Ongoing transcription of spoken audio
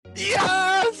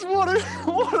Yes! What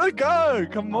a go!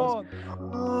 Come on!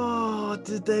 Oh,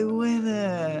 did they win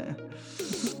it?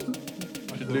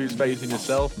 I should lose faith in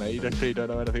yourself, mate. You clearly don't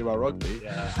know anything about rugby.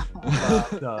 Yeah.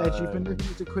 Ed, you've been living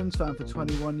as a Quins fan for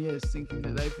 21 years, thinking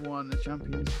that they've won the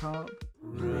Champions Cup.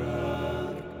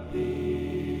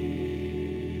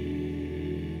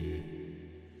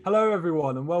 Hello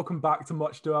everyone and welcome back to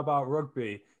Much Ado About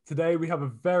Rugby. Today we have a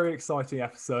very exciting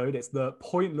episode. It's the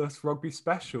Pointless Rugby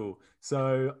Special.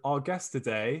 So our guests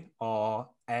today are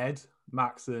Ed,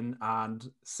 Maxon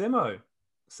and Simo.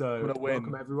 So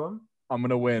welcome everyone. I'm going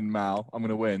to win, Mal. I'm going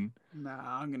to win.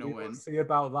 Nah, I'm going to win. We'll see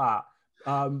about that.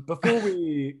 Before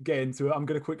we get into it, I'm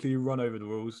going to quickly run over the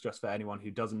rules just for anyone who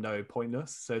doesn't know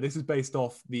Pointless. So this is based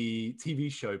off the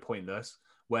TV show Pointless,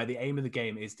 where the aim of the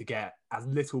game is to get as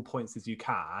little points as you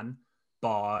can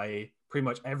by pretty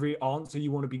much every answer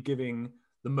you want to be giving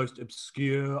the most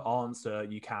obscure answer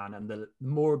you can. And the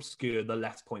more obscure, the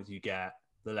less points you get,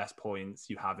 the less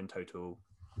points you have in total,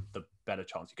 the better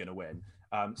chance you're going to win.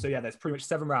 So yeah, there's pretty much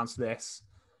 7 rounds to this.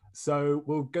 So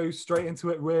we'll go straight into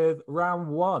it with round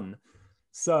 1.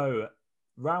 So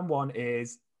round 1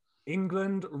 is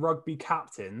England rugby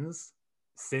captains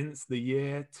since the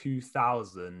year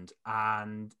 2000.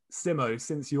 And Simo,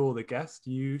 since you're the guest,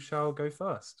 you shall go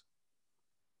first.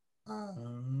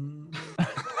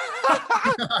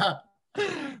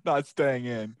 That's staying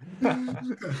in.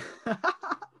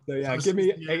 So yeah, give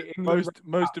me most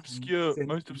obscure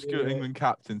England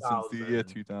captain since the year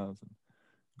 2000.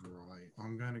 Right,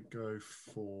 I'm going to go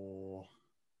for...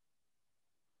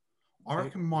 I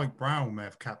reckon Mike Brown may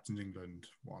have captained England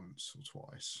once or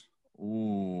twice.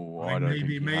 Ooh,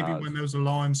 maybe when there was a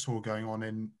Lions tour going on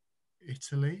in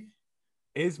Italy.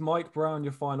 Is Mike Brown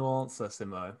your final answer,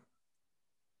 Simo?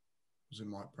 Was it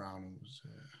Mike Brown or was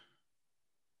it...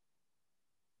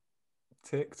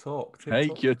 Tick tock.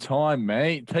 Take your time,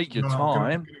 mate. Take your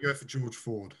time. I'm going to go for George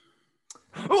Ford.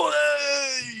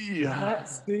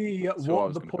 Let's see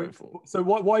what the point. So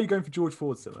why are you going for George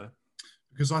Ford, Simo?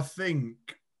 Because I think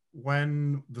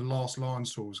when the last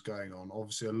Lions tour was going on,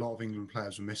 obviously a lot of England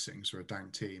players were missing, so a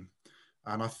dank team.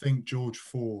 And I think George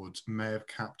Ford may have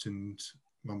captained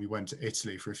when we went to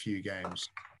Italy for a few games,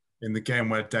 in the game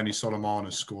where Denny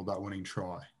Solomana scored that winning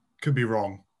try. Could be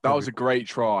wrong. That was a great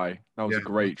try. I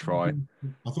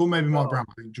thought maybe Mike Brown.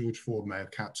 I think George Ford may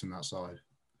have captained that side.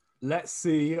 Let's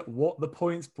see what the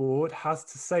points board has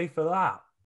to say for that.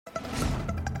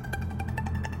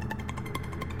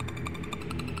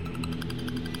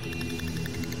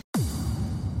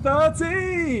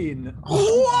 $13.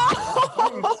 What?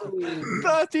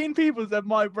 13 people said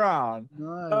Mike Brown.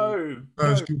 No,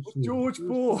 George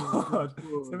Ford.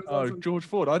 George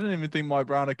Ford. I didn't even think Mike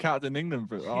Brown had captained England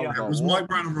for it. Was Mike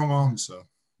Brown a wrong answer?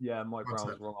 Yeah, Mike Brown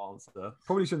was the wrong answer.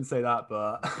 Probably shouldn't say that,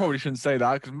 but... Probably shouldn't say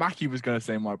that, because Mackie was going to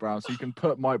say Mike Brown, so you can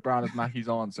put Mike Brown as Mackie's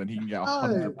answer, and he can get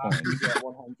 100 points. You get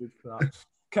 100 for that.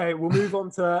 Okay, we'll move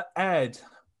on to Ed.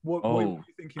 What are you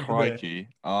thinking? Crikey.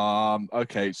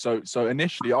 Okay, so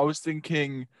initially I was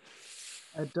thinking...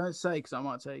 Ed, don't say, because I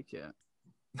might take it.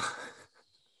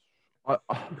 You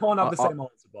can't have the same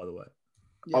answer, by the way.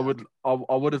 Yeah.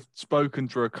 I would have spoken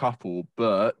to a couple,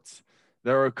 but...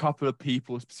 There are a couple of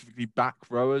people, specifically back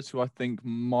rowers, who I think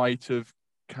might have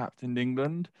captained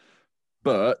England.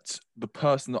 But the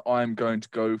person that I'm going to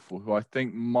go for, who I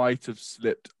think might have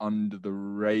slipped under the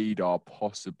radar,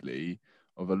 possibly,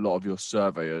 of a lot of your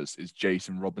surveyors, is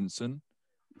Jason Robinson.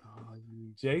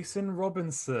 Jason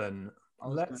Robinson.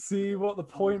 Let's see what the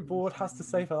point board has to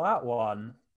say for that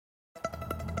one.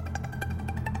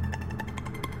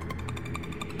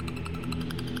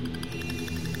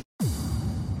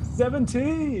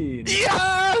 17.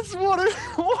 Yes! What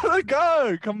a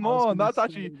go! Come on, that's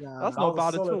not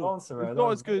bad at all. Answer,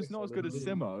 it's not as good as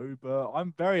Simo, but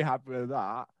I'm very happy with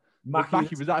that.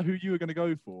 Mackie, was that who you were going to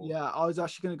go for? Yeah, I was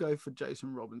actually going to go for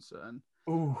Jason Robinson.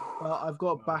 Ooh. I've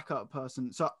got a backup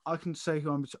person, so I can say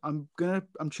who I'm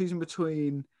choosing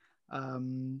between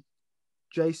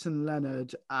Jason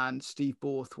Leonard and Steve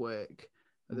Borthwick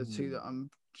are the two that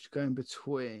I'm going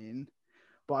between.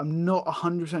 But I'm not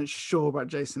 100% sure about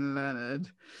Jason Leonard.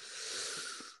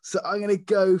 So I'm going to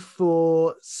go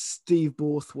for Steve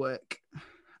Borthwick.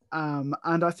 And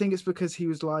I think it's because he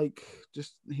was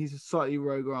he's a slightly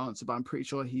rogue answer, but I'm pretty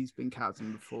sure he's been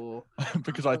captain before.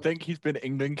 Because I think he's been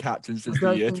England captain since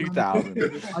the year 2000.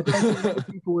 I don't think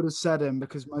people would have said him,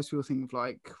 because most people think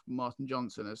of Martin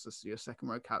Johnson as your second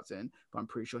row captain, but I'm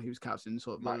pretty sure he was captain.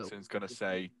 Maxon's going to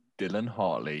say Dylan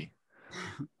Hartley.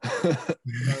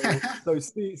 So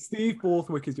Steve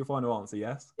Borthwick is your final answer,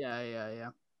 yes? Yeah.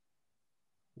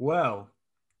 Well,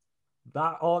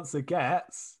 that answer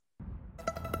gets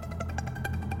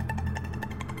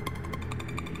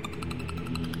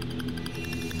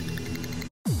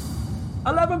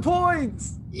 11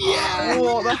 points.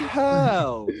 What the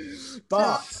hell?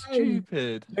 But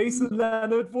Stupid. Jason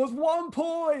Leonard was 1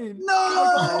 point.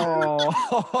 No!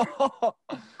 Oh.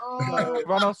 Oh,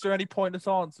 Run us through any pointless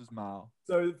answers, Mal.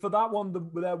 So for that one,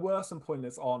 there were some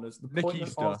pointless answers. The Nick pointless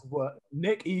Easter. answers were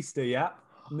Nick Easter, yeah.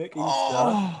 Nick Easter.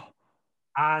 Oh,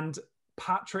 And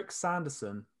Patrick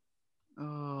Sanderson.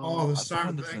 Oh, the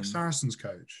Sanderson. ex-Saracens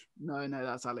coach. No,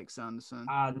 that's Alex Sanderson.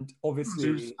 And Who's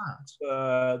obviously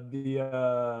that?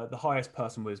 the highest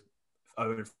person was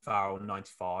Owen Farrell,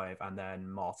 95, and then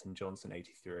Martin Johnson,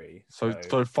 83. so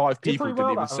 5 did people pretty didn't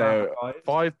well even that say. round, guys.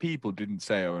 5 people didn't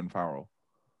say Owen Farrell.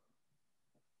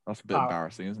 That's a bit Farrell.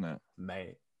 embarrassing, isn't it?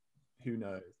 Mate, who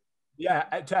knows? Yeah,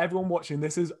 to everyone watching,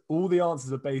 this is all the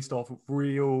answers are based off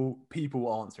real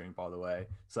people answering, by the way.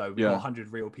 So we've got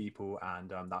 100 real people,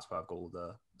 and that's where I've got all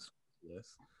the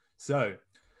this. So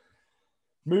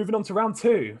moving on to round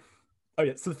 2. Oh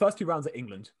yeah, so the first 2 rounds are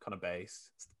England kind of based.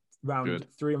 Round Good.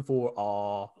 3 and 4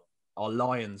 are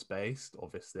Lions based,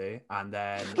 obviously, and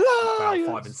then round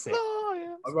 5 and 6.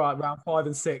 Right, round 5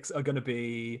 and 6 are going to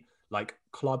be like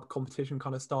club competition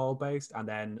kind of style based, and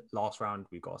then last round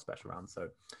we've got a special round. So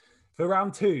for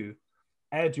round 2,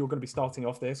 Ed, you're going to be starting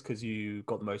off this because you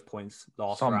got the most points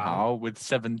last round. Somehow with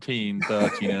 17,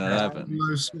 13, and 11.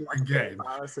 No scoring game.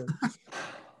 Embarrassing.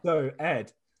 So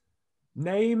Ed,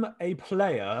 name a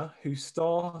player who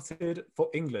started for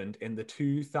England in the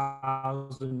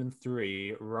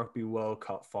 2003 Rugby World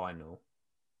Cup final.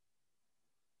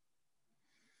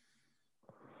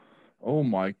 Oh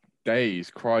my days,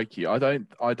 crikey! I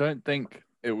don't think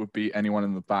it would be anyone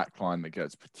in the back line that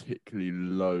gets particularly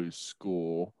low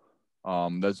score.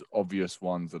 There's obvious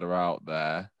ones that are out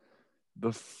there.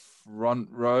 The front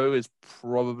row is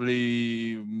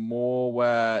probably more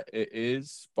where it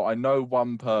is, but I know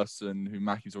one person who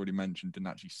Mackie's already mentioned didn't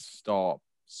actually start,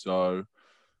 so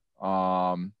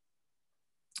I'm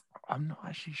not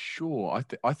actually sure.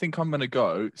 I think I'm gonna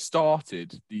go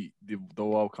started the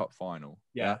World Cup final.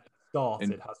 Yeah,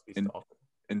 started In- has to be started.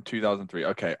 in 2003.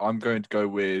 Okay, I'm going to go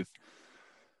with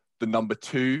the number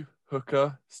 2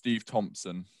 hooker, Steve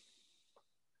Thompson.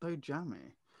 So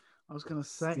jammy. I was gonna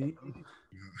say. Steve-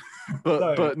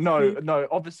 But So, no.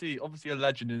 Obviously a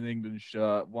legend in England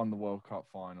shirt, won the World Cup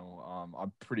final.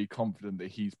 I'm pretty confident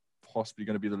that he's possibly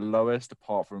going to be the lowest,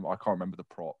 apart from I can't remember the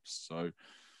props. So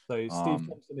So Steve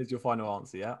Thompson is your final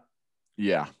answer, yeah?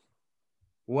 yeah,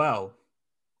 Well,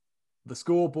 the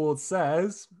scoreboard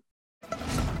says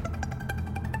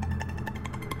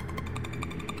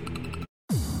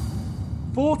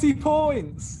 40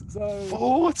 points. So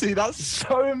 40. That's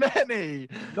so many.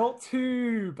 not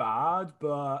too bad,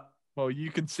 but Well,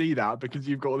 you can see that because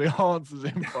you've got all the answers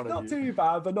in front of not you. too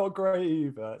bad, but not great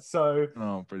either. So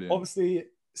Oh, brilliant. obviously,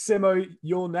 Simo,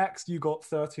 you're next. You got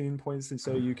 13 points, and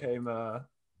so you came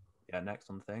next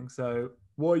on the thing. So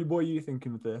what are you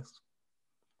thinking of this?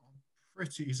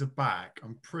 He's a back.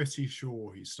 I'm pretty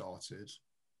sure he started.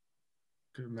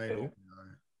 Could maybe. Cool.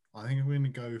 No. I think I'm going to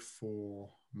go for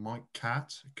Mike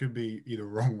Catt. It could be either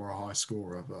wrong or a high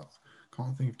scorer, but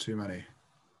can't think of too many.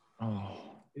 Oh,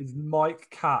 Is Mike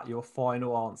Catt your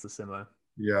final answer, Simo?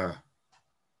 Yeah.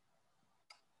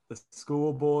 The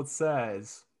scoreboard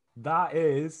says that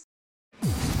is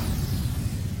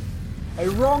a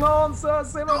wrong answer.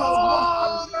 Simo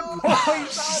has 100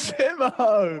 points.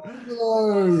 Simo.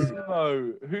 No.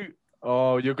 Simo. Who?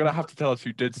 Oh, you're gonna have to tell us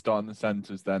who did start in the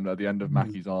centres then at the end of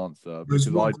Mackie's answer. There's Because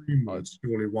Rob Greenwood,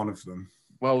 surely one of them.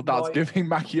 well, that's Right. giving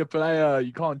Mackie a player.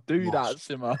 You can't do that, Lost.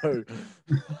 Simo.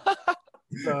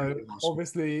 So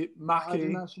obviously, I Mackie.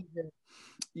 didn't actually get.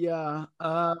 Yeah.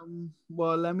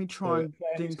 Well, let me try So and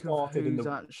player who think of started in who's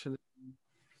the actually.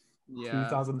 Yeah.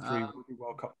 2003 Rugby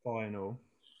World Cup final.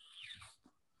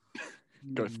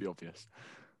 Go for the obvious.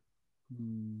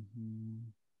 Mhm.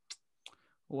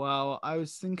 Well, I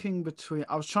was thinking between.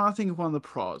 I was trying to think of one of the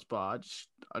props, but I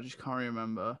just can't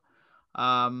remember.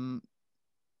 I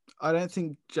don't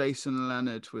think Jason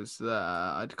Leonard was there.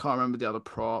 I can't remember the other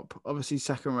prop. Obviously,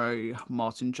 second row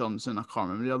Martin Johnson. I can't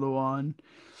remember the other one.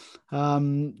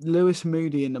 Lewis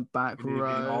Moody in the back We need an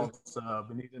row. answer.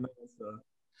 We need an answer.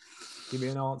 Give me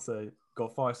an answer.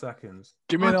 Got 5 seconds.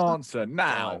 Give me an answer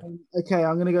now. Okay,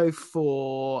 I'm gonna go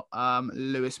for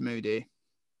Lewis Moody.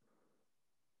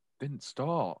 Didn't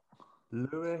start.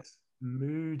 Lewis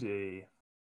Moody.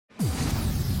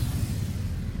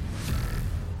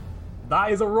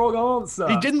 That is a wrong answer.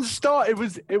 He didn't start. It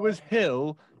was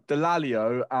Hill,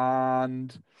 Delalio,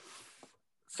 and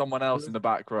someone else in the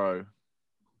back row.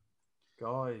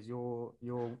 Guys, you're.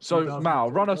 So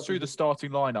Mal, run us through the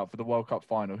starting lineup for the World Cup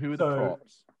final. Who are the So-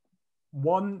 props?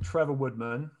 1, Trevor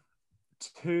Woodman.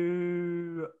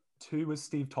 2, 2 was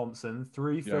Steve Thompson,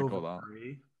 3 Yeah, Phil got that.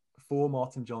 Vickery, 4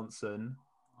 Martin Johnson,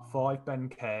 5 Ben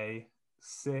Kay,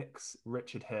 6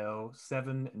 Richard Hill,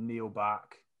 7 Neil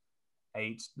Back,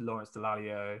 8 Lawrence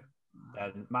Delalio,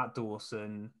 then Matt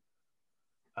Dawson,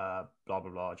 blah blah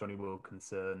blah, Johnny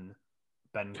Wilkinson,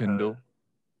 Ben Tyndall. Cohen,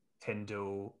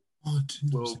 Tyndall, Oh,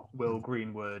 Tyndall's- Will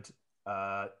Greenwood,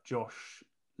 Josh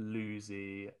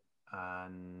Lucy,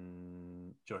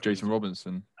 and Jason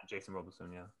Robinson. and Jason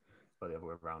Robinson, yeah. But the other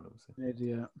way around, obviously.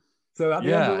 Idiot. So at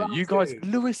the end of Yeah, round you guys. 2,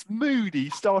 Lewis Moody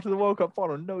started the World Cup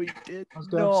final. No, he did I was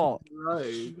going not.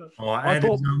 Road. Oh, I Ed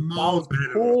thought is a that miles was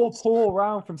ahead of us. poor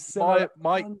round from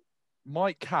Simo.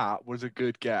 Mike Cat was a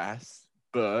good guess,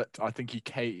 but I think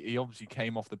he obviously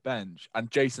came off the bench. And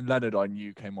Jason Leonard, I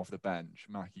knew, came off the bench.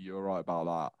 Mackie, you're right about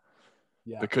that.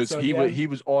 Yeah. Because So at he the was end- he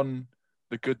was on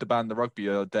the Good, the Bad, and the Rugby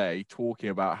the other day talking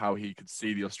about how he could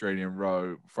see the Australian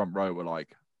front row were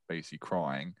like basically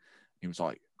crying. He was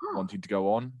like wanting to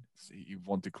go on. He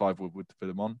wanted Clive Woodward to put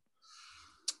him on.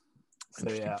 So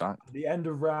Interesting yeah, fact. at the end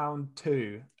of round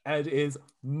 2, Ed is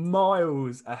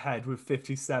miles ahead with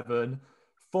 57,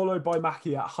 followed by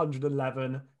Mackie at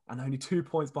 111, and only 2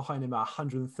 points behind him at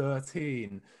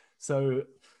 113. So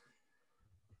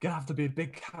gonna have to be a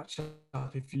big catch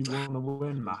up if you want to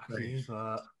win, Mackie.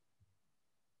 But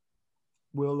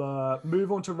we'll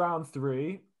move on to round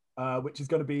 3, which is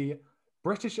going to be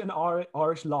British and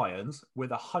Irish Lions with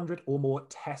 100 or more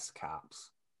test caps.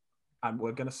 And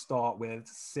we're going to start with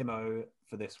Simo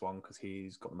for this one because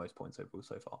he's got the most points overall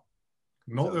so far.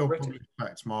 Not So that it'll British- probably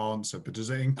affect my answer, but does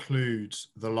it include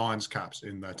the Lions caps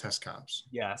in their test caps?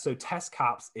 Yeah, so test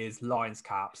caps is Lions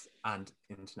caps and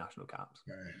international caps.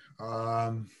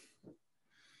 Okay.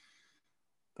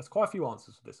 There's quite a few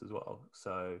answers for this as well.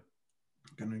 So,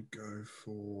 I'm gonna go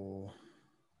for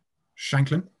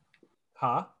Shanklin.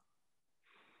 huh?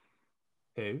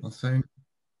 Who? I think.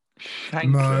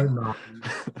 Shanklin. No.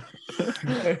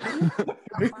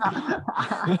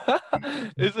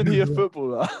 Isn't he a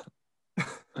footballer?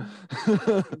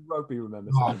 Rugby,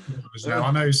 remember. Oh, so.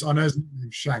 I know his name is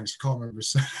Shanks. I can't remember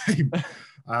his name.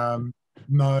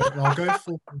 No,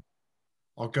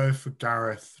 I'll go for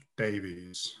Gareth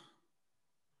Davies.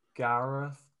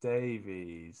 Gareth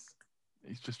Davies.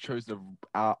 He's just chosen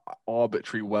an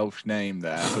arbitrary Welsh name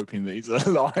there, hoping that he's a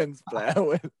Lions player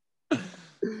with.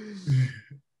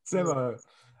 Simo,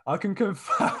 I can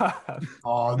confirm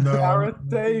Oh no, Gareth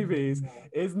Davies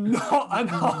is not an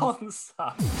answer.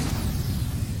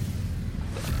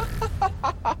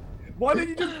 Why don't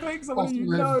you just pick someone you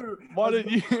know? Why don't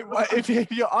you?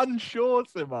 If you're unsure,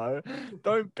 Simo,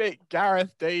 don't pick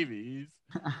Gareth Davies.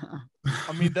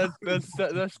 I mean,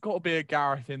 there's got to be a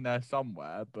Gareth in there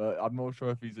somewhere, but I'm not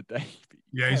sure if he's a Davies.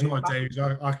 Yeah, he's not a Davies.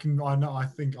 I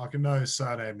think I can know his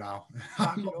surname now.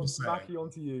 Mackie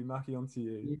onto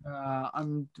you. Yeah,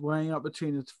 I'm weighing up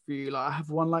between the few. Like I have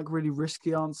one like really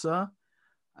risky answer,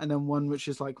 and then one which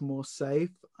is like more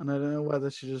safe. And I don't know whether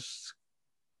to just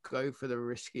go for the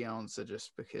risky answer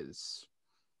just because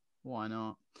why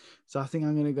not? So I think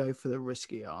I'm gonna go for the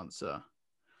risky answer.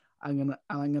 I'm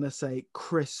gonna say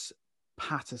Chris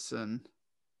Patterson.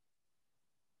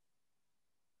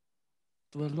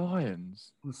 The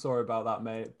Lions. I'm sorry about that,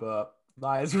 mate, but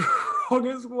that is wrong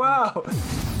as well.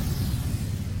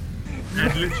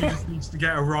 Ed literally just needs to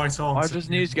get a right answer. I just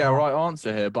need to get a right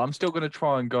answer here, but I'm still going to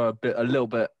try and go a little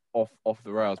bit off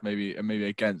the rails, maybe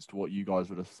against what you guys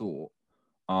would have thought.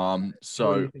 What are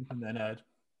So you thinking then, Ed?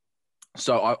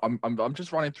 I'm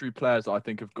just running through players that I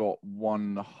think have got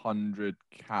 100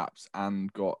 caps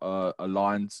and got a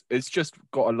Lions. It's just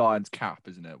got a Lions cap,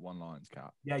 isn't it? One Lions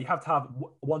cap. Yeah, you have to have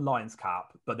one Lions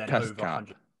cap, but then Test over cap.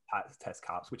 100 test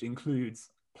caps, which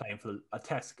includes playing for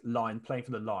playing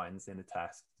for the Lions in a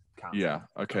test. Counts. Yeah.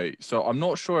 Okay. So I'm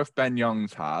not sure if Ben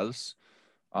Youngs has.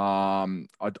 I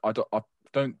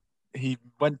don't. He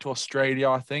went to Australia,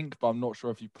 I think, but I'm not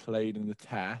sure if he played in the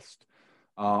test.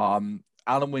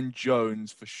 Alan Wynne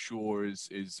Jones for sure is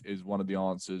one of the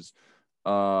answers.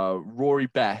 Rory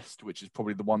Best, which is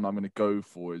probably the one that I'm going to go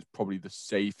for, is probably the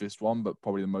safest one, but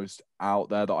probably the most out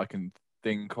there that I can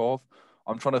think of.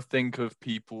 I'm trying to think of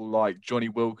people like Johnny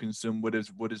Wilkinson. Would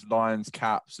his Lions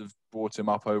caps have brought him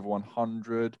up over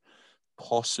 100?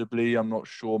 Possibly. I'm not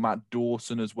sure. Matt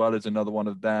Dawson as well is another one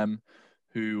of them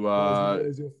who What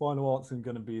is your final answer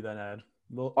going to be then, Ed?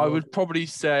 I would probably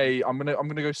say I'm gonna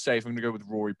go safe. I'm gonna go with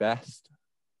Rory Best.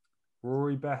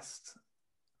 Rory Best.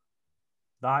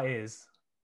 That is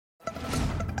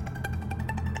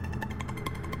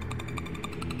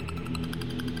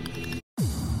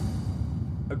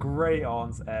a great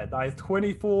answer, Ed. That is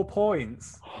 24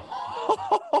 points.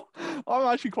 I'm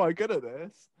actually quite good at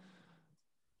this.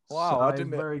 Wow, I So,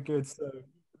 didn't. very good. So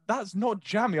That's not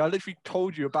jammy. I literally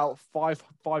told you about five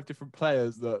different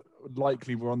players that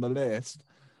likely were on the list.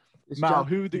 It's Mal, Jack-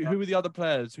 who were the other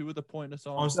players? Who were the pointless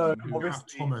I was answers? thinking and who- Gareth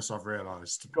obviously- Thomas, I've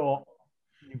realised.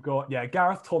 you've got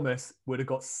Gareth Thomas would have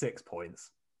got 6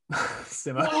 points.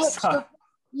 Simmer. What? So-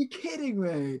 You kidding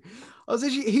me?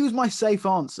 He was my safe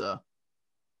answer.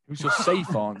 Who's your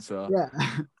safe answer? Yeah.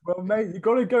 well, mate, you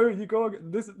gotta go.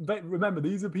 Remember,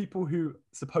 these are people who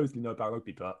supposedly know about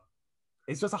rugby, but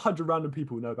it's just 100 random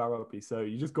people who know about rugby. So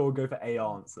you just gotta go for a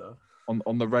answer.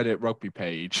 On the Reddit rugby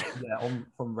page. Yeah,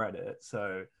 from Reddit.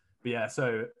 So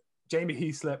Jamie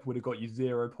Heaslip would have got you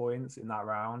 0 points in that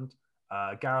round.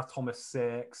 Gareth Thomas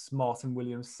 6, Martin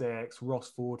Williams 6, Ross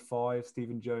Ford 5,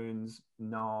 Stephen Jones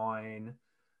 9.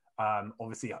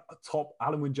 Obviously, top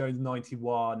Alan Wynne Jones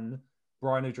 91,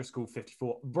 Brian O'Driscoll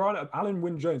 54. Alan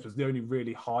Wynne Jones was the only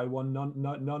really high one.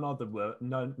 No other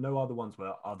ones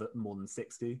were more than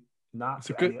 60.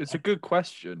 It's a good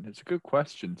question. It's a good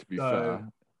question, to be fair.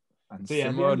 And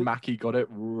Simmer and Mackie got it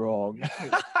wrong.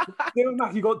 Simmer and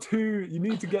Mackie got 2. You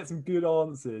need to get some good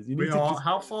answers.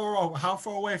 How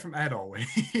far away from Ed are we?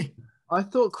 I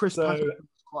thought Chris Patrick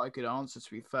was quite a good answer, to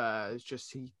be fair. It's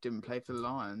just he didn't play for the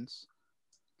Lions.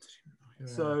 Yeah.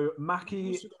 So Mackie,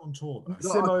 Who's on tour though?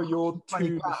 Simmer, you're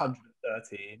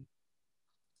 213.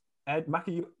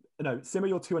 Simmer,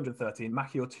 you're 213.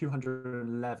 Mackie, you're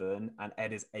 211, and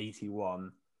Ed is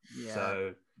 81. Yeah.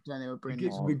 So Daniel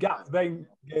the gap then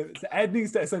so Ed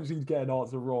needs to essentially get an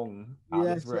answer wrong at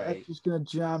Yeah, this so rate. Ed's just gonna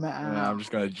jam it out. Yeah, I'm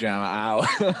just gonna jam it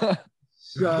out.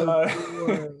 So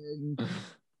boring.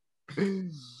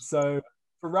 So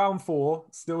for round 4,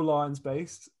 still Lions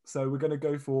based. So we're going to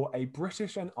go for a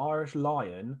British and Irish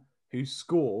Lion who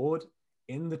scored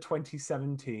in the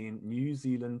 2017 New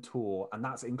Zealand tour, and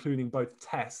that's including both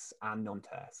tests and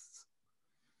non-tests.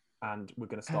 And we're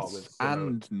going to start with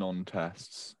and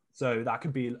non-tests. So that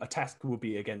could be a test will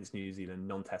be against New Zealand,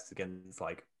 non-tests against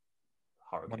like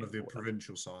Hurricanes. One of the or whatever.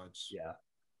 provincial sides. Yeah,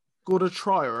 Scored a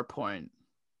try or a point?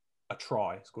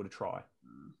 scored a try.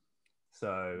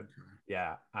 So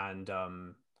yeah, and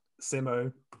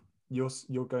Simo,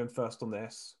 you're going first on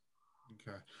this.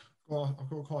 Okay. Well, I've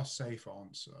got quite a safe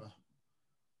answer.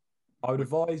 I would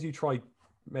advise you try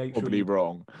make Probably sure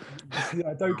wrong.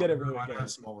 yeah, don't get it wrong I know again.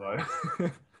 it's not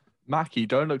right. Mackie,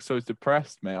 don't look so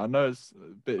depressed, mate. I know it's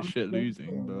a bit of shit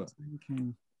losing, but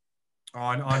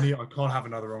I can't have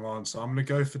another wrong answer. I'm gonna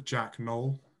go for Jack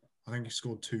Knoll. I think he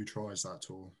scored 2 tries that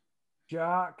tour.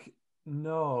 Jack,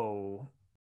 no.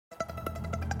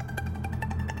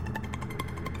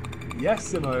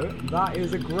 Yes, Simo, that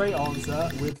is a great answer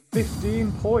with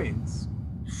 15 points.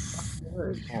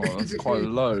 oh, that's quite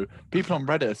low. People on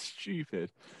Reddit are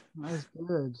stupid. That's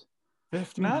good.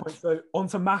 15 Mad. points. So on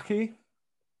to Mackie.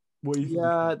 What do you think?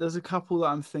 Yeah, there's a couple that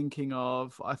I'm thinking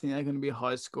of. I think they're going to be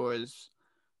high scorers,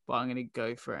 but I'm going to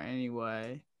go for it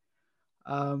anyway.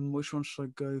 Which one should I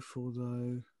go for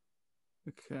though?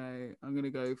 Okay, I'm going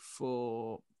to go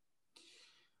for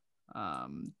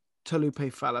Tolupe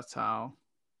Falatau.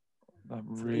 That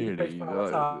Felipe really.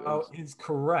 Faletau is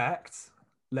correct.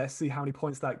 Let's see how many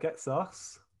points that gets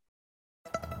us.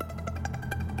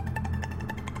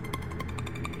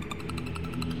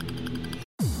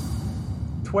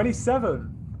 $27.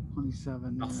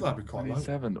 27. I yeah. thought that'd be quite low.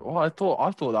 27. Oh, I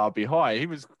thought that would be high. He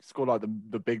was scored like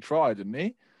the big try, didn't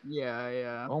he?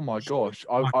 Yeah. Oh my gosh.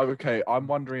 Okay. I'm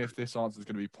wondering if this answer is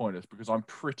going to be pointless because I'm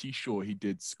pretty sure he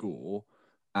did score,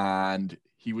 and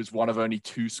he was one of only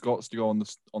 2 Scots to go on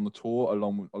the tour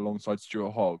alongside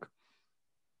Stuart Hogg.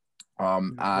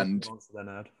 And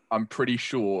I'm pretty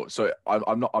sure. So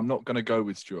I'm not going to go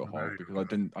with Stuart Hogg because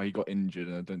he got injured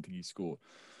and I don't think he scored.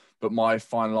 But my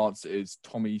final answer is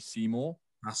Tommy Seymour.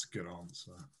 That's a good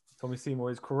answer. Tommy Seymour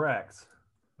is correct,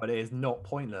 but it is not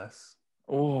pointless.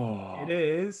 Oh, It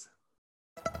is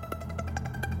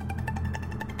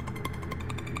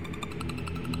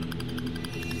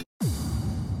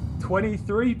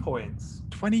 23 points.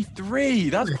 23.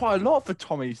 That's quite a lot for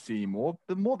Tommy Seymour,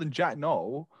 but more than Jack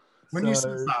Knoll. When you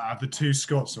said that, the 2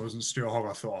 Scots, it wasn't Stuart Hogg,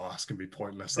 I thought, oh, that's going to be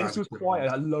pointless. This was quite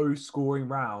a low scoring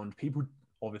round. People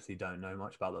obviously don't know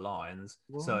much about the Lions.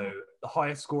 What? So the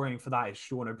highest scoring for that is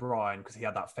Sean O'Brien because he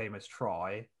had that famous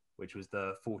try, which was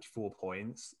the 44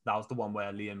 points. That was the one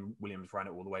where Liam Williams ran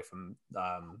it all the way from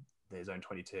his own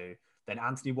 22. Then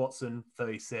Anthony Watson,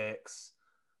 36.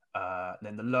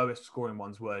 Then the lowest scoring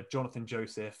ones were Jonathan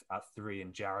Joseph at 3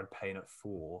 and Jared Payne at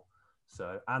 4.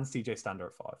 And CJ Stander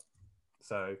at 5.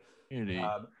 So Really?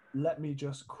 let me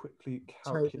just quickly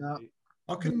calculate.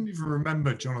 I couldn't even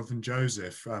remember Jonathan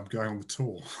Joseph going on the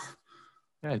tour.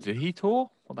 Yeah, did he tour?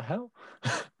 What the hell?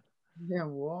 Yeah,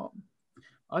 what?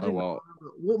 I didn't well.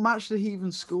 remember. What match did he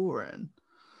even score in?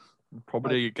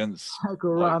 Probably against. Like a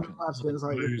random match The against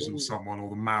like the Blues or Bulls. someone, or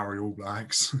the Maori All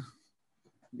Blacks.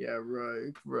 Yeah,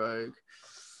 rogue.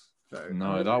 Very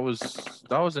No, cool.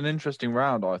 that was an interesting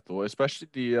round. I thought, especially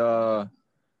the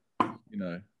you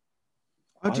know,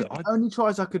 The only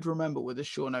tries I could remember were the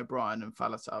Sean O'Brien and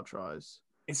Falatau tries.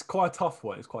 It's quite a tough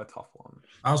one.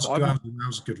 That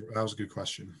was a good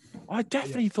question. I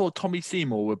definitely thought Tommy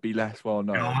Seymour would be less well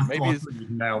known. Yeah, I Maybe thought it's you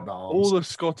nailed that. all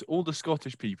Answer. the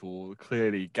Scottish people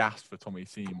clearly gasped for Tommy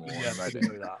Seymour. Yeah, and I Reading.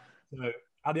 didn't know that. So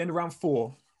at the end of round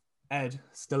 4, Ed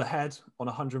still ahead on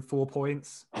 104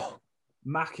 points.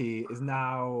 Mackie is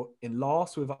now in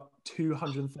last with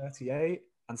 238,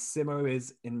 and Simo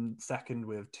is in second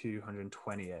with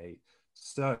 228.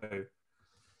 So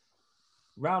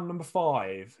round number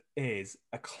 5 is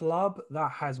a club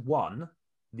that has won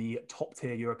the top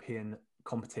tier European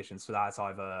competition. So that's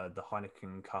either the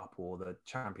Heineken Cup or the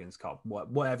Champions Cup,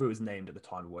 whatever it was named at the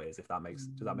time of what it is, does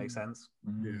that make sense?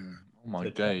 Yeah. Oh my So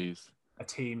days. a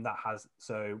team that has,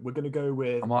 so we're going to go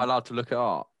with, Am I allowed to look it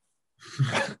up?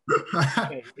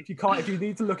 okay, if you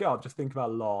need to look it up, just think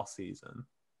about last season.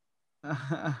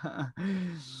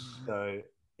 So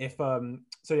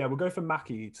we'll go for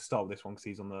Mackie to start with this one because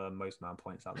he's on the most amount of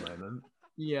points at the moment.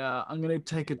 Yeah, I'm gonna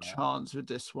take a chance with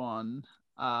this one.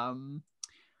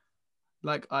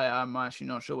 Like I'm actually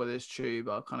not sure whether it's true,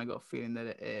 but I kind of got a feeling that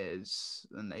it is,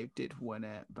 and they did win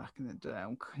it back in the day.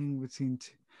 I'm going between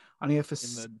two. I need for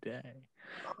In the day.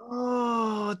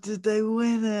 Oh, did they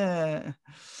win it?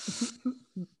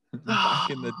 Back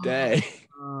in the day.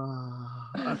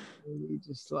 I'm really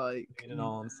just like I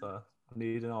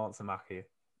need an answer, Mackie.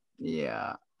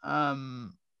 yeah.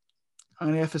 I'm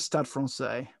gonna go for Stade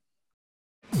Francais.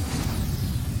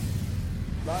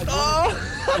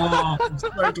 I'm so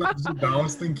glad you did that. I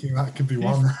was thinking that could be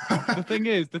one. The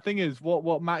thing is,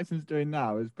 what Maxon's doing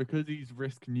now is because he's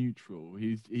risk neutral.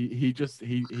 He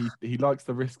likes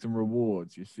the risks and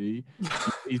rewards. You see,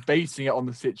 he's basing it on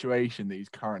the situation that he's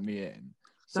currently in.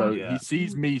 So Yeah. he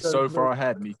sees me so far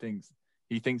ahead, and he thinks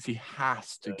he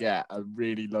has to get a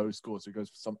really low score. So he goes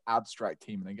for some abstract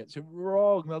team and then gets it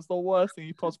wrong. That's the worst thing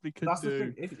he possibly could That's do.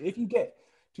 the thing. If you get,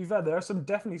 to be fair, there are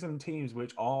definitely some teams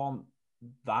which aren't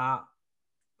that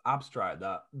abstract,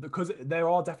 that because there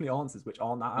are definitely answers which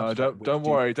aren't that abstract.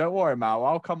 No, don't worry, Mal.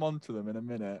 I'll come on to them in a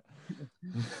minute.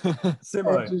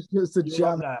 Simo, Just a you're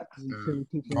up jam. next.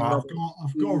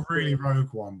 I've got a really rogue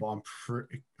one, but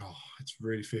it's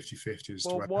really 50-50 as to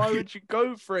Well, whether. why would you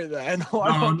go for it then? No, Why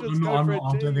not just go I for a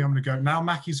don't think team? I'm going to go. Now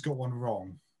Mackie's got one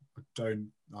wrong. I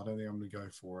don't think I'm going to go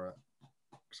for it.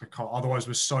 'Cause I can't. Otherwise,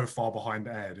 we're so far behind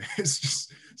Ed. It's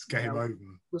game over.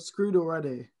 We're screwed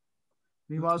already.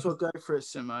 We might as well go for it,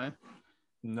 Simo.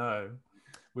 No,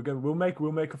 we'll make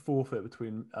a forfeit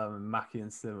between Mackie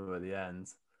and Simo at the end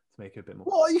to make it a bit more.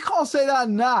 What? You can't say that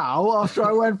now after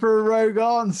I went for a rogue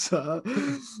answer. What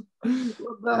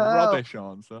the A hell? rubbish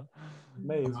answer.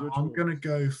 Mate, it's your I'm choice. going to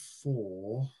go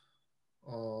for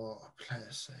play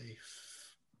it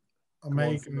safe.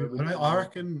 I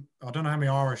reckon, I don't know how many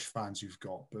Irish fans you've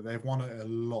got, but they've won it a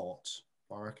lot.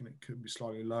 I reckon it could be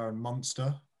slightly lower in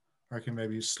Munster. I reckon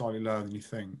maybe it's slightly lower than you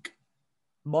think.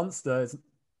 Monster is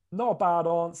not a bad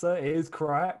answer. It is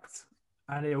correct,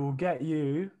 and it will get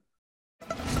you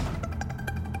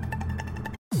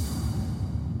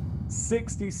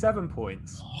 67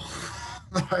 points.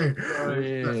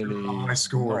 Really? High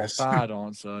score Not is. bad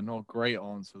answer. Not great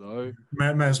answer though.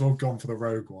 May as well have gone for the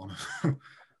rogue one.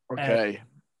 Okay.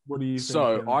 What do you think?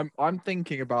 So I'm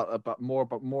thinking about more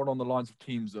along the lines of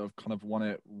teams that have kind of won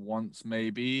it once,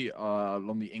 maybe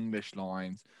along the English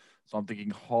lines. So I'm thinking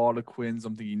Harlequins.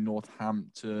 I'm thinking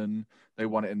Northampton. They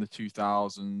won it in the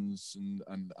 2000s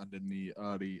and in the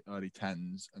early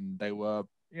 10s, and they were,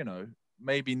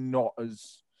 maybe not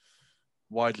as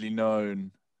widely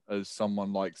known as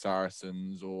someone like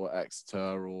Saracens or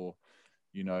Exeter or,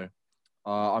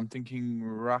 I'm thinking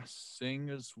Racing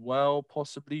as well,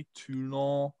 possibly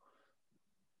Toulon.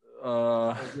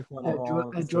 Do you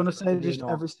want to say just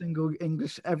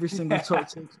every single top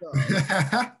team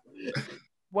star?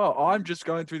 Well, I'm just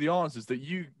going through the answers that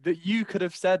you could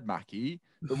have said, Mackie,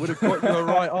 that would have got you a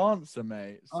right answer,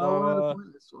 mate. So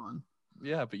this one.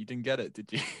 yeah, but you didn't get it,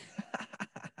 did you?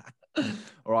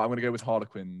 All right, I'm going to go with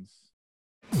Harlequins.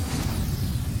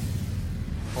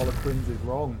 Harlequins is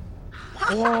wrong.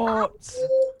 What?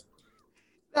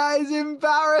 That is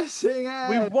embarrassing, Ed.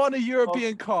 We won a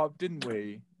European Cup, didn't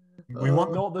we? We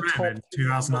won Not the the top in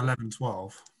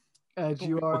 2011-12. Ed,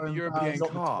 you are the European embarrassing.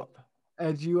 Cup.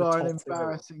 Ed, you the are an top tier.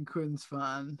 embarrassing Quins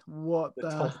fan. What The the?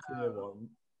 top tier one.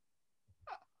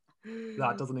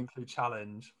 That doesn't include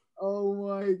challenge. Oh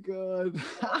my god.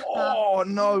 Oh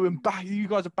no! And back, you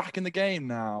guys are back in the game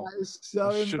now. That is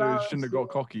so I shouldn't have got embarrassing.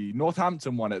 cocky.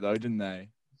 Northampton won it though, didn't they?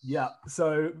 Yeah.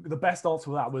 So the best answer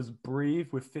for that was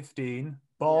Breve with 15,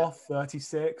 Bath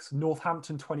 36,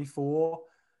 Northampton 24,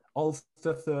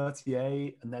 Ulster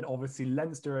 38, and then obviously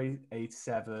Leinster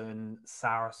 87.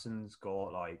 Saracens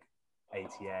got like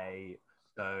 88.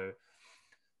 So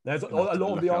there's a Gonna have to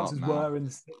lot of look the it up answers now. were in the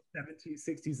 70s,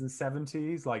 60s, and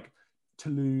 70s, like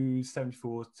Toulouse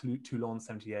 74, Toulon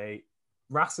 78.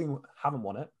 Racing haven't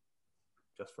won it,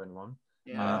 just for anyone.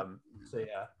 Yeah. So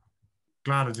yeah.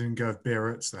 Glad I didn't go with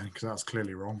Biarritz then, because that's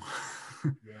clearly wrong.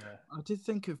 Yeah. I did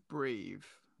think of Breve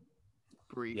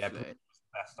briefly. Yeah,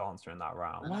 best answer in that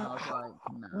round. And I was like,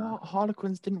 nah. What?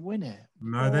 Harlequins didn't win it.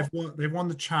 No, they've won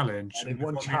the challenge. Yeah, they've and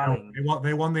won the challenge.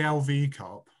 they won the LV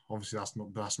Cup. Obviously,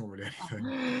 that's not really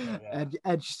anything. Ed,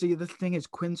 you see, the thing is,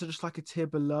 Quins are just like a tier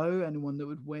below anyone that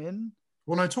would win.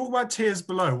 Well, no, talk about tiers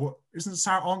below. What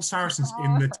aren't Saracens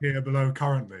in the tier below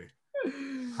currently?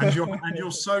 And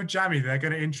you're so jammy. They're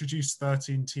going to introduce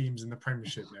 13 teams in the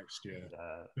Premiership next year,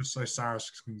 just so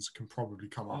Saracens can probably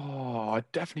come up. Oh, I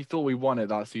definitely thought we won it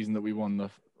that season that we won the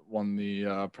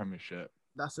Premiership.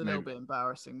 That's a little bit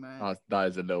embarrassing, mate. That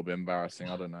is a little bit embarrassing.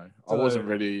 I don't know. I wasn't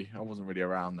really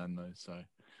around then though. So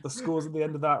the scores at the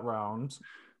end of that round: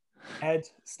 Ed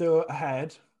still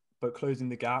ahead, but closing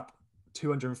the gap,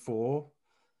 204.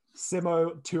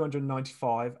 Simo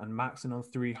 295 and Maxon on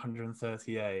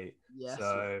 338. Yes.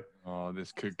 So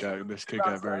this could get very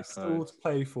still close. to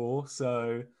play for.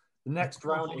 So the next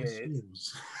round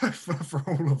is for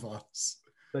all of us.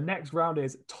 The next round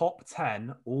is top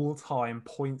 10 all-time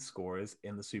point scorers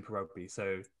in the Super Rugby.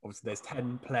 So obviously there's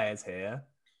 10 players here.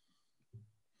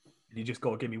 You just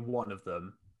got to give me one of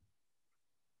them.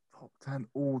 Top 10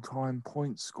 all-time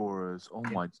point scorers. Oh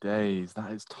my days,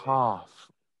 that is tough.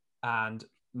 And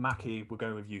Mackie, we're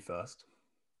going with you first.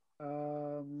 I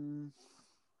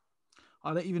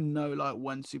don't even know like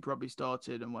when Super Rugby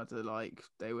started and whether like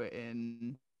they were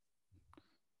in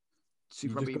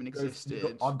Super Rugby even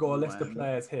existed. I've got a list of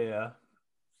players here.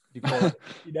 You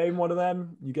name one of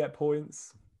them, you get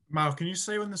points. Mal, can you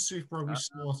say when the Super Rugby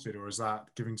started, or is that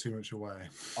giving too much away?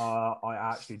 I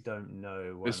actually don't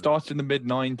know. It started in the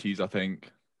mid-90s, I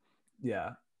think.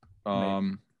 Yeah.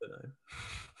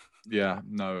 Yeah,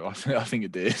 no, I think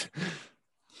it did.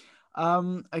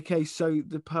 Okay, so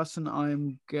the person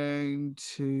I'm going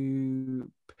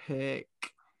to pick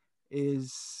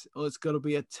is, it's got to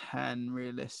be a 10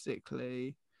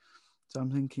 realistically. So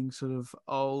I'm thinking sort of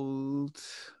old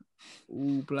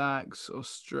All Blacks,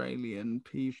 Australian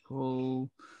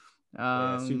people.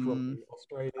 Super Rugby,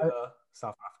 Australia,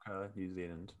 South Africa, New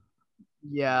Zealand.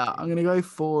 Yeah, I'm gonna go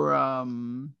for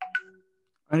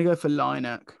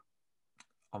Lineak.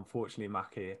 Unfortunately,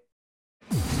 Mackie,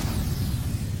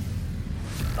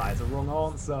 that is a wrong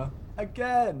answer.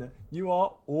 Again, you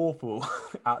are awful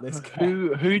at this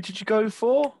game. Who did you go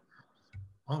for?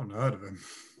 I haven't heard of him.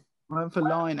 I went for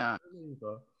Lineak.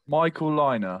 Michael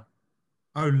Liner.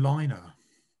 Oh, Liner.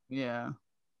 Yeah.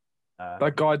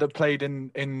 That guy that played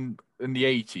in the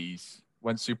 80s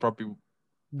when Super Rugby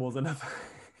wasn't.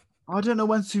 I don't know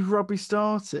when Super Rugby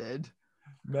started.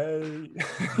 Mate,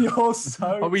 you're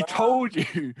so. Oh, we bad. told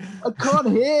you. I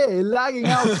can't hear, lagging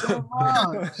out so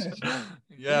much.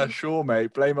 Yeah, sure,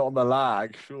 mate. Blame it on the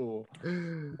lag, sure.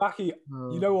 Mackie,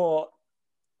 you know what?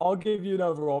 I'll give you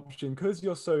another option because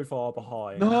you're so far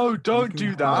behind. No, don't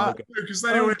do that. Because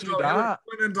they would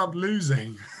end up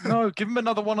losing. No, give him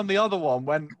another one on the other one.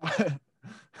 When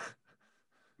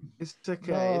it's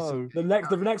okay. No.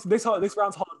 This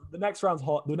round's hard. The next round's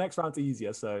hot. The next round's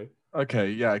easier. So okay,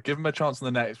 yeah, give him a chance in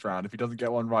the next round. If he doesn't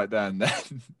get one right, then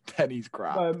he's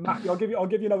crap. Mackie, I'll give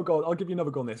you another goal. I'll give you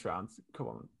another goal in this round. Come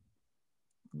on,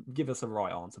 give us a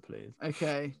right answer, please.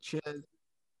 Okay, cheers.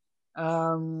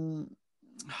 Let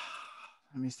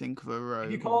me think of a row.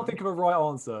 If you can't think of a right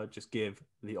answer, just give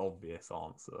the obvious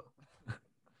answer.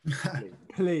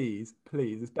 Please.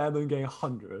 It's better than getting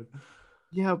 100.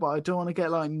 Yeah, but I don't want to get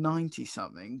like 90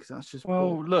 something because that's just.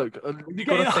 Well, look, you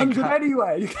get 100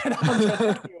 anyway. You get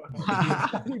 100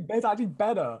 anyway. It's actually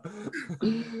better.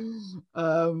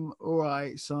 All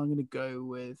right, so I'm gonna go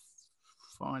with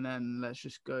fine, and let's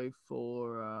just go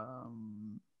for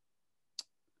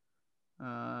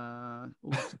top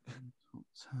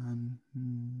 10.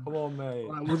 Come on, mate.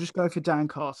 Right, we'll just go for Dan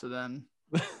Carter then.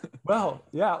 Well,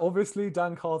 yeah, obviously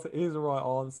Dan Carter is the right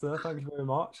answer. Thank you very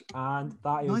much. And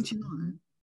that is 99.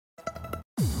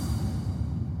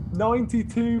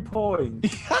 92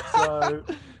 points. So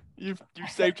you've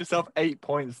saved yourself 8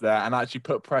 points there and actually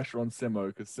put pressure on Simo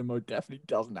because Simo definitely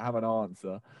doesn't have an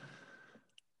answer.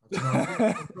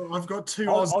 I've got two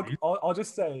Aussies. I'll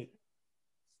just say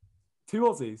 2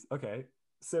 Aussies. Okay,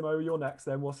 Simo, you're next.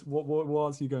 Then what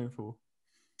answer are you going for?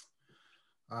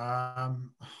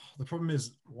 The problem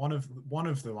is one of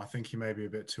them. I think he may be a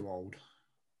bit too old.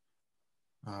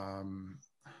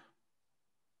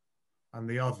 And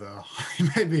the other,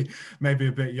 maybe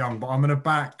a bit young. But I'm going to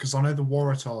back because I know the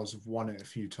Waratahs have won it a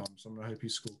few times. So I'm going to hope he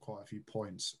scored quite a few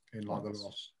points in like the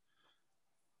loss.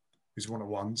 He's won it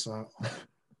once. So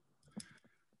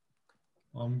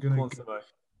I'm going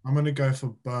to go for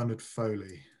Bernard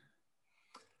Foley.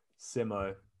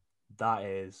 Simo, that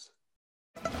is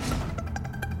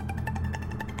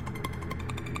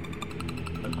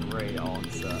a great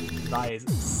answer. That is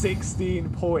 16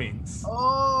 points.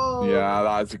 Oh, Yeah,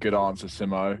 that is a good answer,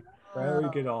 Simo. Very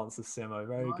good answer, Simo.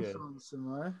 Very nice good. one,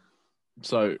 Simo.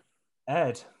 So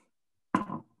Ed.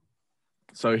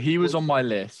 So he was on my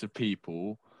list of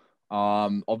people.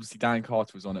 Obviously Dan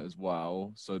Carter was on it as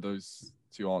well. So those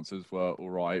two answers were all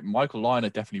right. Michael Liner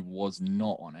definitely was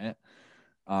not on it.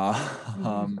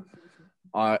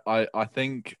 I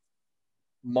think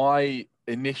my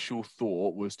initial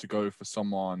thought was to go for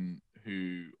someone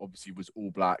who obviously was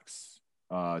All Blacks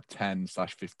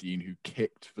 10/15, who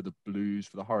kicked for the Blues,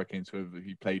 for the Hurricanes, whoever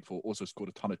he played for, also scored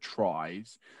a ton of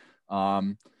tries.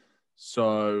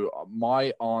 So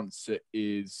my answer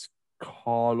is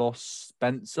Carlos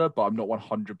Spencer, but I'm not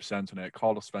 100% on it.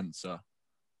 Carlos Spencer.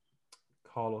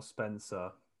 Carlos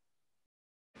Spencer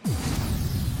is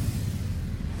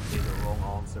a wrong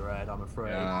answer, Ed, I'm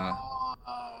afraid. Yeah.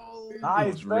 That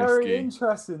is very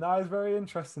interesting. That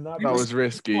was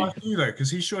risky.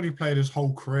 Because he surely played his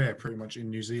whole career pretty much in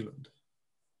New Zealand.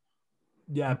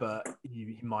 Yeah, but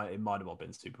it might have not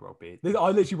been Super Rugby.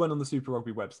 I literally went on the Super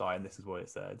Rugby website and this is what it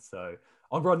said. So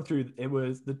I'll run through. It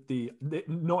was the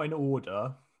not in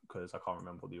order because I can't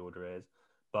remember what the order is,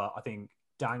 but I think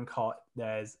Dan Carter.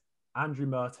 There's Andrew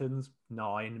Mertens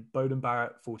 9, Bowden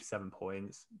Barrett 47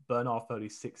 points, Bernard Foley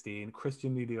 16,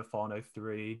 Christian Lealiofano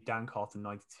 3, Dan Carter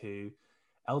 92,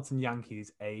 Elton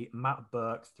Yankees 8, Matt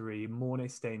Burke 3, Mornay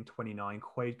Stain 29,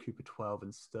 Quade Cooper 12,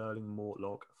 and Sterling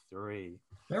Mortlock 3.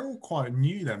 They're all quite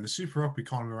new then. The Super Rugby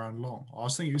can't be around long. I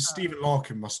was thinking Stephen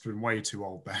Larkin must have been way too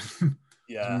old then.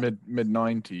 Yeah. Mid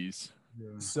 90s.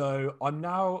 Yeah. So I'm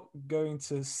now going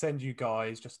to send you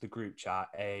guys just the group chat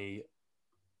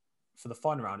for the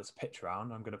final round, it's a picture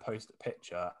round. I'm going to post a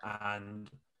picture and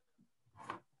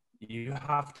you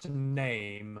have to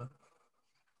name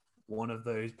one of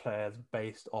those players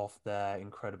based off their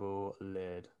incredible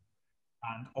lid.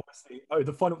 And obviously,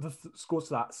 the scores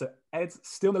to that. So Ed's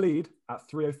still in the lead at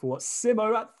 304.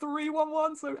 Simo at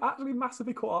 311. So actually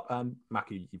massively caught up. And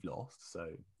Mackie, you've lost. So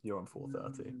you're on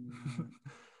 430.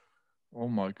 Oh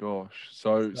my gosh.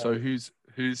 So who's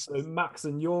So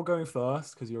Maxon, you're going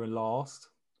first because you're in last.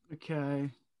 Okay.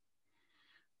 I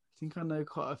think I know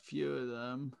quite a few of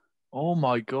them. Oh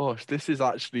my gosh. This is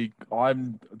actually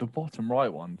I'm the bottom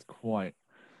right one's quite.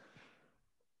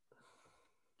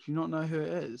 Do you not know who it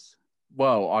is?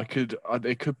 Well,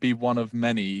 it could be one of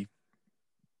many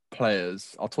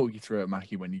players. I'll talk you through it,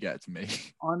 Mackie, when you get it to me.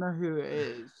 I know who it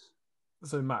is.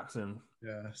 So Maxon,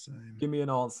 Yeah, same. give me an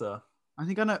answer. I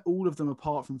think I know all of them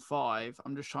apart from 5.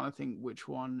 I'm just trying to think which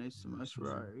one is the most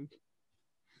rogue.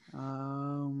 Okay,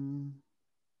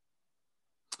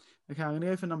 I'm gonna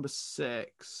go for number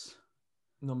 6.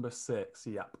 Number 6,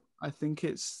 yep. I think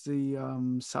it's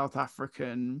the South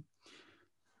African.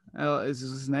 Is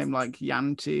his name like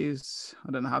Yantes?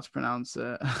 I don't know how to pronounce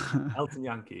it. Elton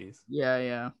Yankees.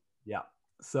 Yeah. Yeah.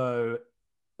 So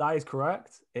that is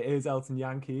correct. It is Elton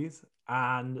Yankees.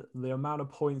 And the amount of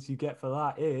points you get for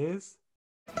that is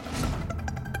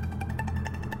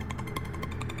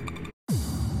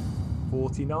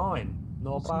 49.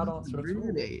 Not a bad answer at all.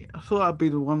 Really? I thought that'd be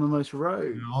the one of the most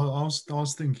rogue. Yeah, I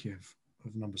was thinking of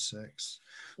number 6.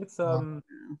 It's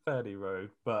fairly rogue.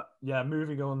 But yeah,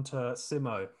 moving on to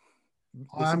Simo.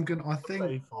 I think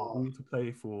all to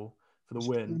play for the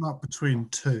win. I'm up between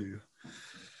 2.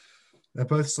 They're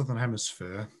both Southern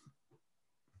Hemisphere.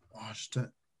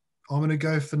 I'm going to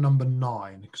go for number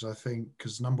 9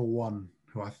 because number 1,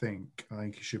 who I think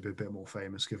he should be a bit more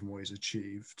famous given what he's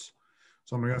achieved.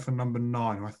 So I'm going to go for number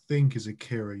 9, who I think is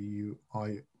Akira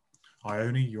Ioane.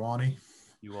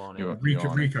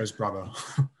 Rico's brother.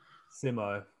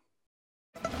 Simo.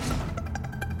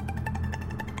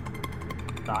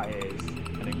 That is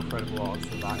an incredible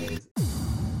answer. That is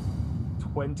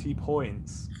 20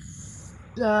 points.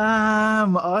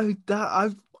 Damn! I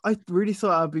really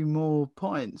thought I'd be more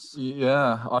points.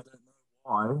 Yeah, I don't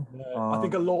know why. I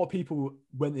think a lot of people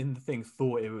went in the thing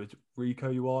thought it was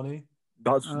Rico Ioane.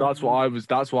 That's why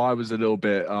I was a little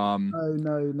bit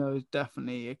No, it's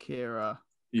definitely Akira.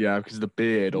 yeah, because of the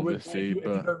beard, If obviously. you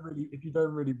But if you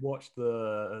don't really watch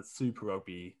the Super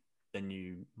Rugby, then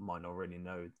you might not really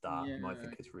know that. You might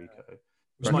think it's Rico.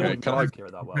 You Okay, might not can know I-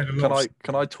 Akira that well. Made a lot of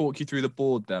can I talk you through the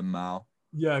board then, Mal?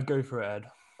 Yeah, go for it, Ed.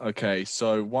 Okay,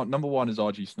 so number one is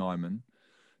RG Snyman.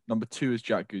 Number two is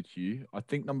Jack Goodhue. I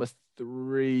think number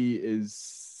three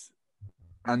is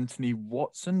Anthony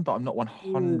Watson, but I'm not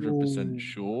 100% Ooh.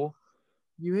 sure.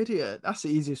 You idiot. That's the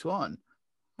easiest one.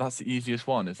 That's the easiest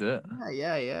one, is it?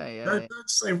 Yeah. Don't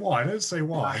say why. Don't say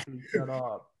why. Actually, shut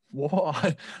up.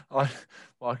 What? I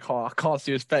can't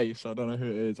see his face. So I don't know who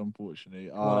it is, unfortunately.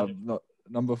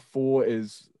 Number four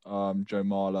is Joe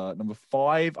Marler. Number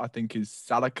five, I think, is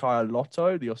Salakai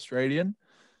Lotto, the Australian.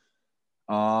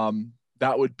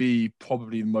 That would be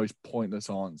probably the most pointless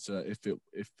answer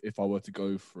if I were to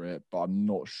go for it, but I'm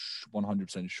not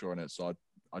 100% sure on it, so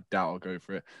I doubt I'll go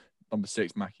for it. Number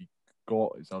six, Mackie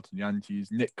Gott is Elton Yankees.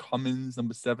 Nick Cummins,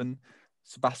 number seven.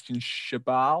 Sebastian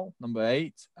Chabal, number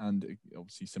eight, and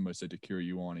obviously Simo said Akira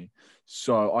Ioane.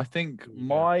 So I think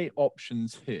my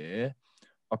options here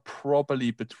are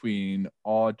probably between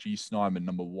RG Snyman,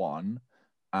 number one,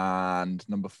 and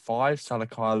number five,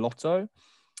 Salakai Lotto.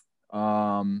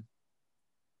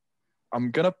 I'm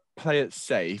gonna play it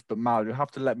safe, but Mal, you'll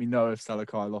have to let me know if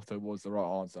Salakai Lotto was the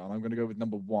right answer. And I'm gonna go with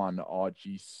number one,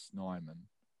 RG Snyman.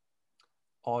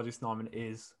 RG Snyman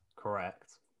is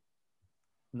correct.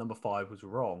 Number five was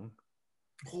wrong.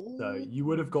 So you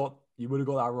would have got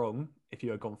that wrong if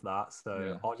you had gone for that. So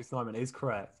Yeah. RG Snyman is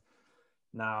correct.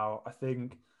 Now I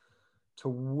think to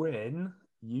win,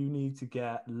 you need to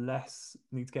get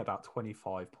about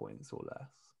 25 points or less.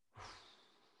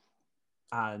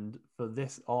 And for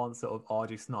this answer of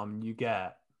RG Snyman, you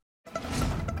get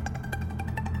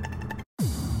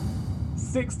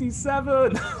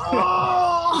 67.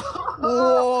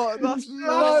 Oh, that's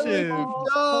massive.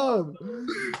 Dumb.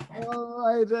 Oh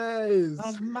my days.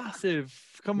 That's massive.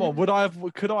 Come on,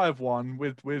 could I have won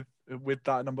with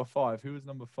that number five? Who was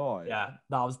number five? Yeah,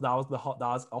 that was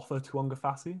Offer Tuanga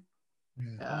Fassi.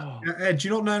 Yeah. Yeah, Ed, do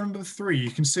you not know number three?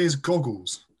 You can see his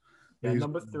goggles. Yeah, He's-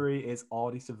 number three is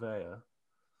Ardi Surveyor.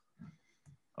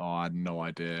 Oh, I had no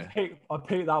idea. I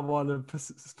picked that one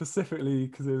specifically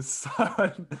because it was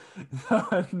so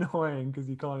annoying because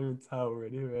you can't even tell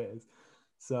really who it is.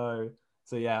 So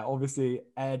yeah, obviously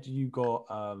Ed, you got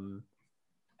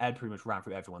Ed pretty much ran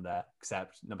through everyone there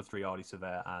except number three, Ardi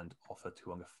Surveyor and Offer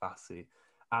Tuanga Fassi.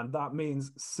 And that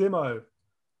means Simo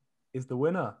is the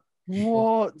winner.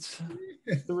 What?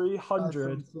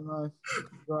 300.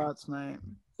 Congrats, mate.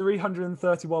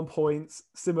 331 points.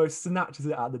 Simo snatches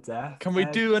it at the death. Can we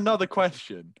Ed- do another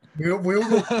question? We all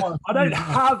got I don't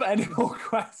have any more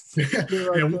questions.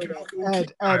 Yeah, we can- we'll Ed,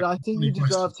 keep going. I think Any you deserve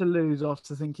questions? to lose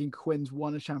after thinking Quinn's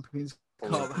won a Champions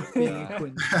Cup being Yeah.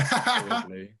 Quinn.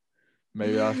 Probably.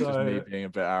 Maybe that's just me So- being a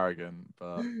bit arrogant,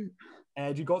 but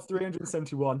Ed, you got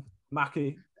 371.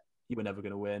 Mackie, you were never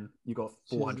going to win. You got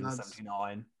Cheers, lads.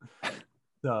 479.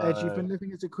 So, Ed, you've been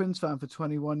living as a Quins fan for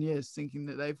 21 years, thinking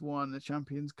that they've won the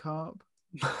Champions Cup.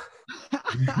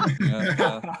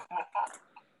 yeah.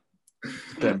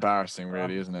 It's a bit embarrassing,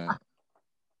 really, isn't it?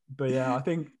 But yeah, I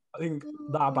think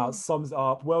that about sums it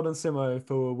up. Well done, Simo,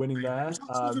 for winning there. Was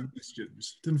that 7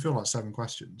 questions? Didn't feel like 7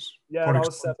 questions. Yeah, Probably that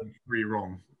was 7. 3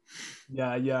 wrong.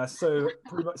 Yeah. So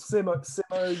pretty much, Simo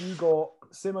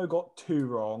got 2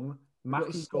 wrong.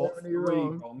 Mackie so got many 3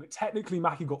 wrong. wrong. Technically,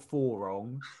 Mackie got 4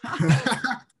 wrong.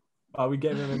 We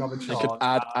gave him another He chance. could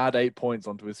add 8 points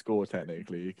onto his score,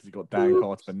 technically, because he got Dan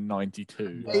Carter for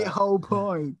 92. Yeah. 8 whole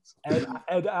points. Ed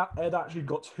actually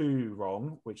got 2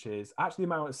 wrong, which is actually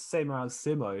the same amount as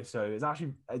Simo. So it's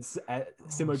actually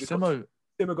Simo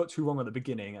got 2 wrong at the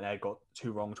beginning, and Ed got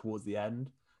 2 wrong towards the end.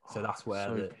 So that's where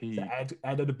So so peeved. Ed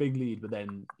had a big lead, but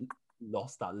then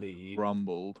lost that lead.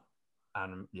 Rumbled.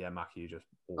 And yeah, Mackie just.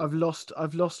 I've lost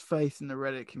faith in the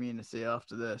Reddit community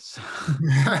after this.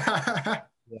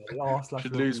 Yeah,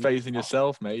 Should lose faith in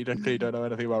yourself, mate. You clearly don't know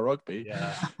anything about rugby.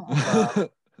 Yeah.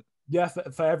 Yeah,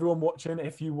 for everyone watching,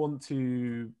 if you want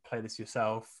to play this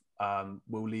yourself,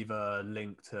 we'll leave a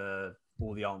link to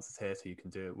all the answers here so you can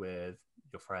do it with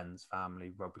your friends,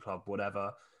 family, rugby club,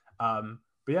 whatever. But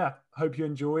yeah, hope you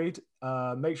enjoyed.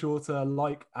 Make sure to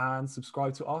like and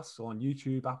subscribe to us on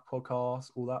YouTube, Apple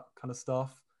Podcasts, all that kind of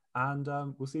stuff. And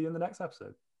we'll see you in the next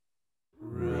episode.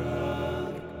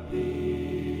 Rugby.